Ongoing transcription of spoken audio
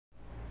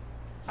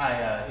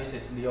Hi, this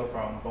is Leo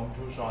from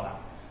BONJOUR SOLAR.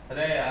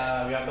 Today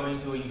we are going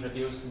to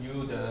introduce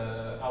you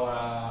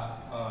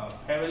our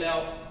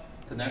parallel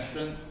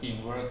connection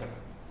inverter.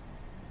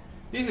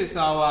 This is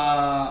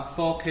our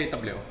 4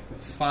 kW,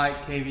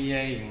 5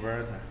 kVA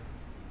inverter.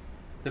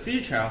 The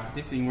feature of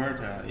this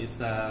inverter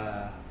is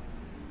a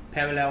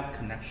parallel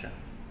connection.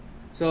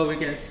 So we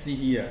can see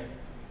here,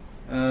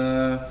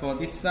 for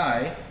this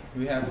side,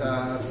 we have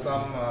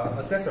some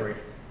accessory.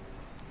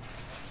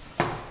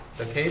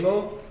 The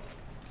cable,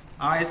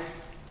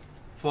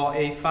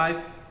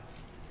 RS485,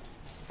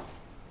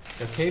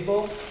 the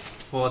cable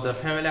for the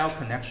parallel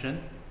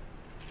connection,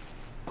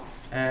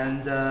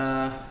 and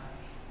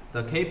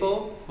the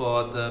cable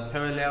for the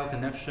parallel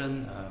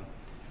connection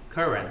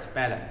current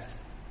balance.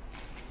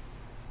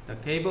 The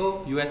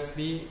cable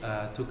USB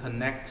to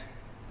connect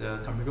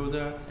the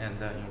computer and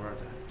the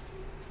inverter.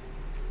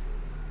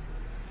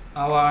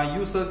 Our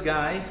user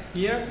guide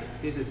here,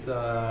 this is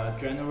the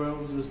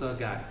general user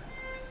guide.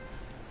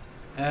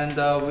 And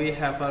we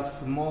have a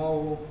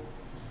small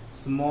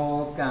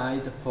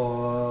guide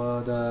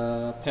for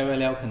the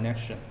parallel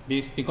connection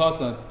because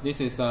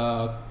this is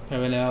a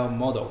parallel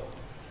model,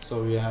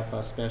 so we have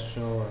a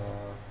special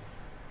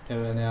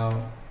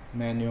parallel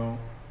manual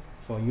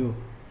for you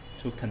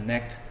to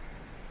connect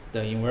the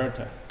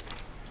inverter.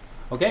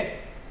 Okay,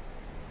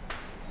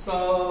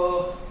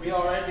 so we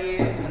already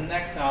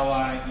connect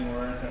our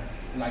inverter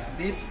like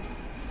this.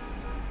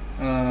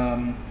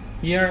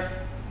 Here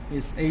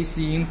is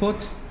AC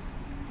input,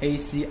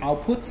 AC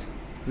output.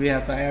 We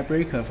have an air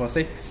breaker for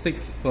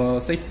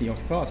safety,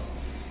 of course.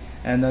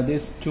 And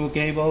these two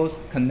cables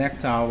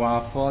connect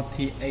our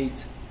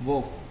 48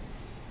 volt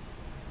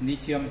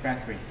lithium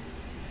battery.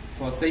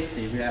 For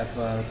safety, we have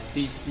a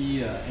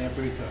DC air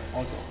breaker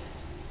also.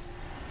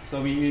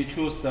 So we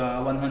choose the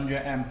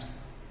 100 amps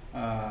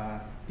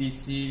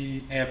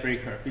DC air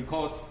breaker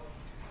because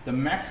the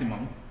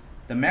maximum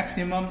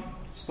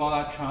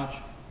solar charge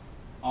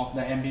of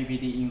the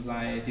MPPT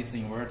inside this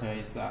inverter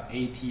is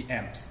 80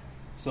 amps.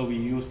 So we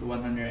use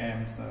 100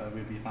 amps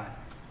will be fine.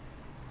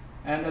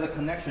 And the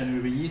connection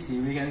will be easy.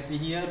 We can see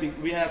here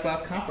we have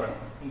a cover.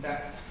 In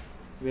fact,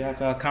 we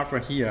have a cover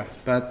here.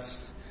 But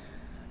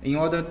in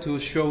order to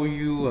show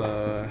you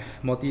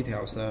more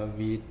details,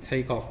 we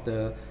take off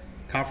the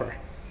cover.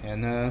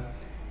 And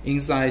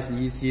inside is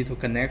easy to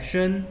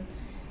connection.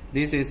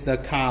 This is the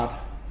card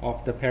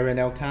of the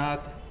parallel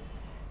card.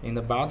 In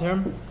the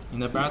bottom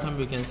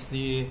you can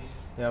see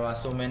there are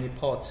so many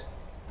ports.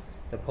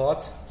 The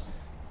port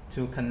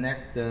to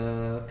connect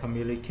the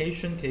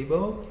communication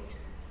cable,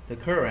 the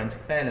current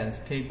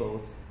balance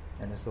cables,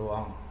 and so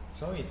on.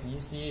 So it's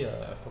easy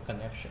for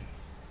connection.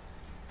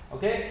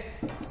 Okay,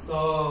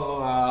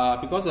 so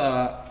because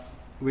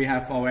we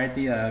have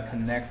already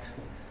connect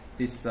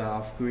this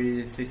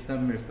off-grid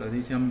system with the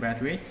lithium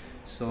battery,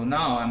 so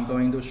now I'm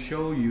going to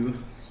show you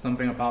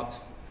something about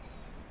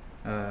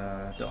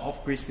the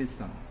off-grid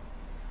system.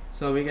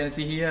 So we can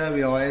see here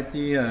we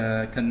already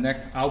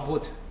connect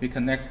output. We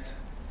connect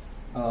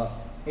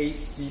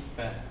AC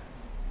fan.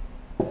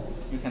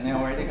 You can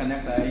already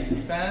connect the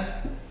AC fan.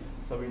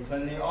 So we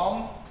turn it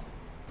on.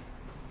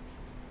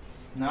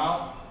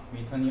 Now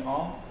we turn it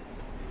on,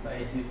 the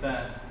AC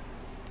fan.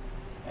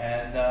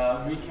 And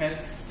we can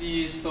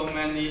see so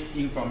many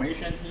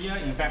information here.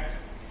 In fact,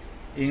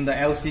 in the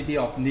LCD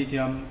of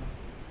lithium,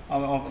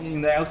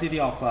 in the LCD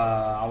of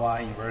our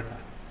inverter.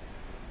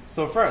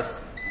 So first,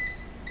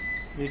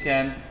 we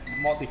can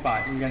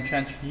modify. We can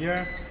change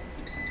here.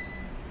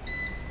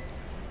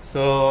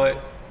 So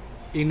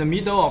in the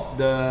middle of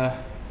the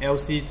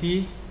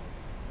LCD,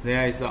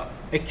 there is a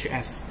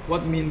HS.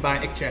 What mean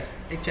by HS?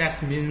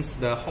 HS means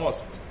the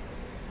host.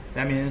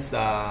 That means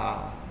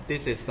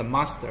this is the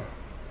master,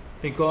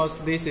 because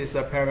this is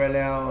a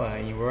parallel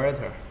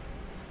inverter.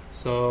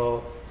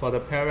 So for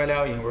the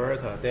parallel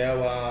inverter, there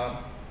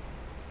are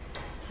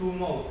two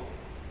modes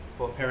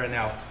for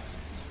parallel.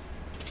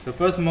 The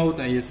first mode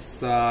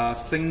is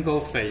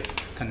single phase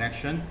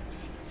connection.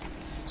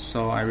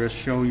 So I will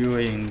show you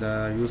in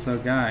the user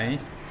guide.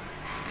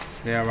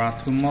 There are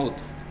two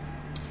modes.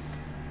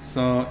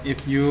 So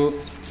if you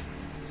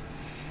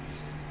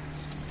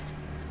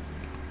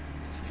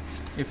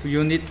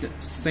need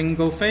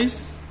single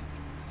phase,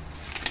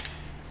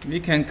 we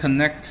can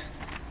connect.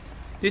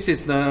 This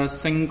is the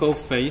single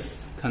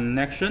phase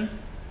connection.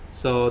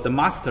 So the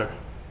master,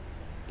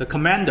 the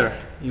commander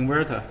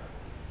inverter,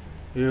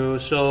 will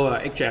show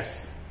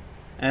HS,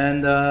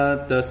 and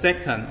the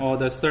second or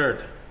the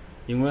third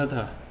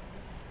inverter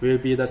will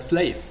be the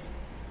slave.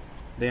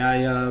 There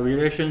are a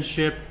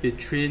relationship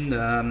between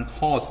the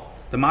host,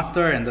 the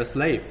master, and the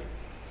slave.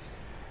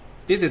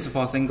 This is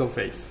for single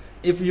phase.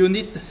 If you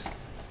need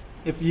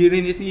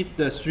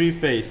the three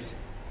phase,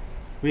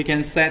 we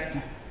can set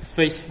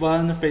phase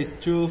 1, phase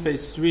 2,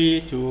 phase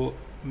 3 to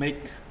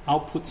make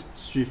output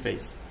three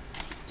phase.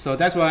 So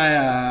that's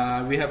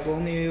why we have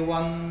only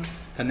one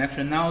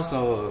connection now,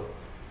 so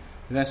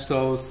that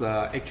shows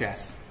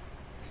HS.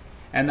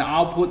 And the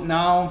output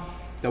now,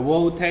 the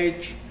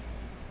voltage,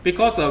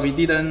 because we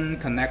didn't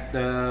connect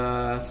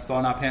the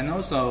solar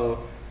panel,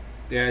 so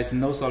there is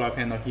no solar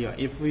panel here.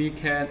 If we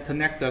can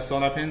connect the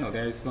solar panel,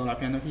 there is solar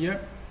panel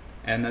here.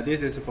 And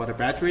this is for the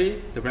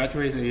battery. The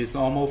battery is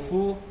almost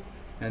full.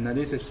 And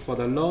this is for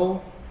the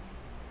low.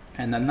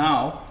 And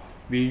now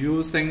we're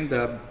using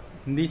the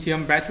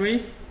lithium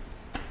battery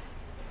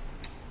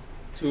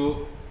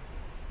to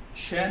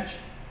change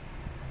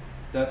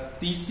the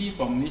DC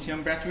from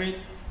lithium battery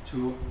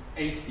to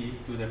AC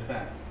to the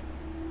fan.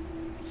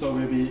 So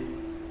it will be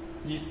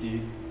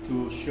easy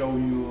to show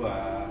you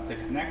the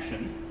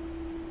connection.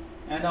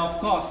 And of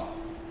course,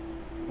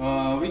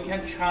 we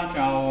can charge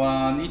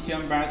our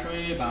lithium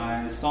battery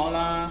by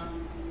solar,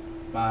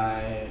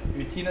 by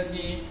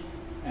utility,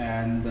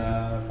 and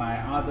by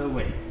other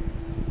way.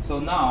 So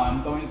now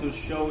I'm going to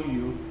show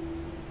you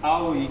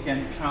how we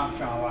can charge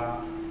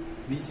our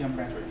lithium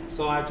battery.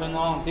 So I turn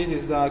on, this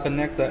is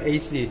connect the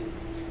AC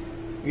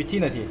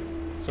utility.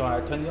 So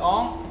I turn it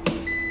on.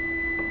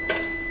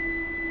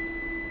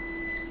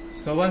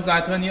 So once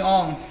I turn it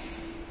on,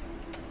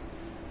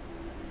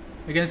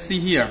 you can see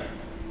here,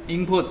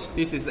 input,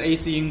 this is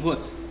AC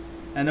input.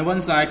 And then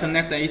once I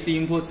connect the AC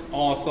input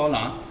or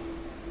solar,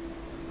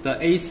 the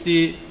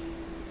AC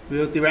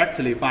will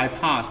directly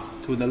bypass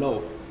to the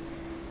load.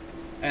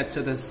 At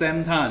the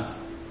same time,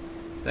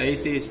 the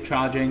AC is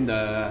charging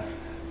the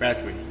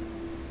battery.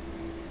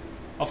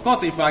 Of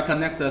course, if I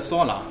connect the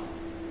solar,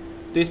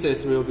 this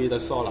will be the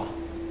solar.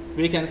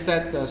 We can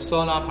set the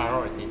solar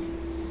priority.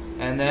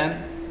 And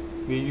then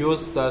we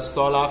use the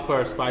solar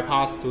first,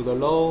 bypass to the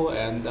low,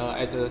 and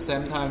at the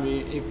same time,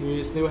 if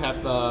we still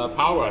have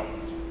power,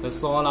 the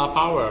solar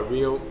power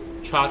will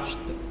charge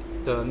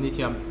the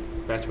lithium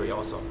battery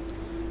also.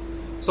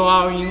 So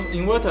our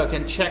inverter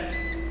can check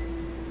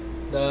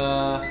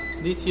the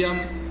lithium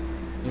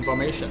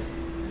information.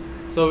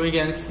 So we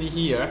can see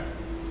here,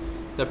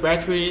 the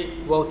battery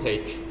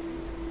voltage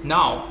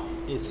now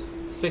is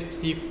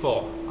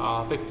 54,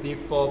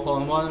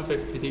 54.1,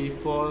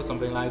 54,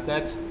 something like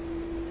that.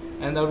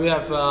 And we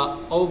have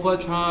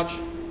overcharge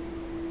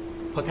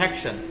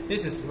protection.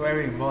 This is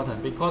very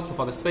important because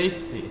for the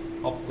safety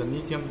of the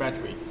lithium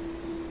battery,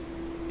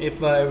 if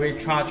we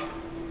charge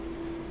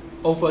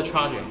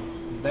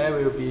overcharging, there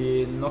will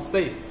be not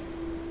safe.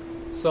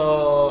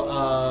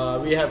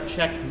 So we have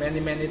checked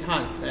many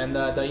times, and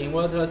the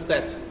inverter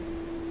set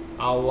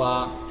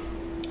our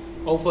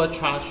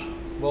overcharge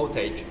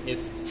voltage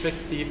is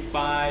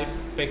 55,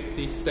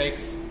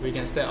 56. We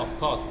can set, of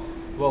course,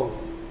 volt.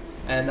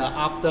 And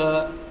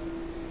after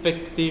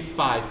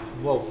 55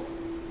 volt,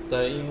 the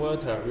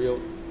inverter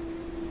will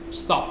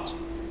stop,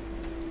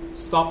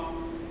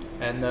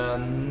 and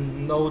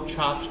no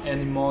charge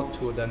anymore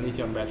to the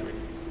lithium battery,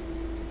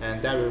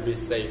 and that will be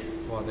safe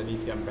for the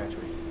lithium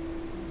battery.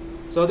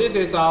 So this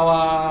is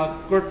our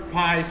good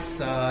price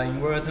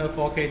inverter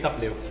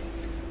 4kW,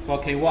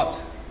 4k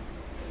watt,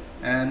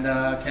 and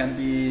can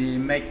be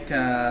make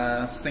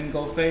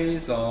single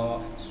phase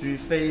or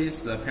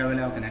 3-phase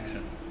parallel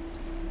connection.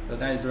 So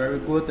that is very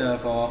good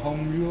for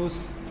home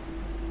use,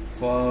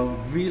 for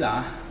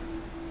villa,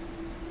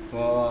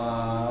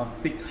 for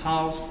big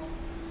house,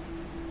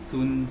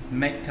 to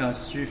make a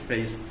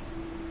 3-phase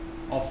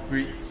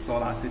off-grid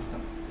solar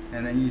system,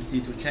 and then easy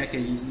to check,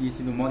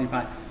 easy to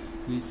modify,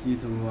 easy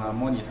to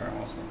monitor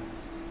also.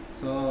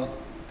 So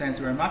thanks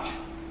very much.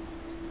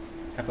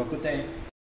 Have a good day.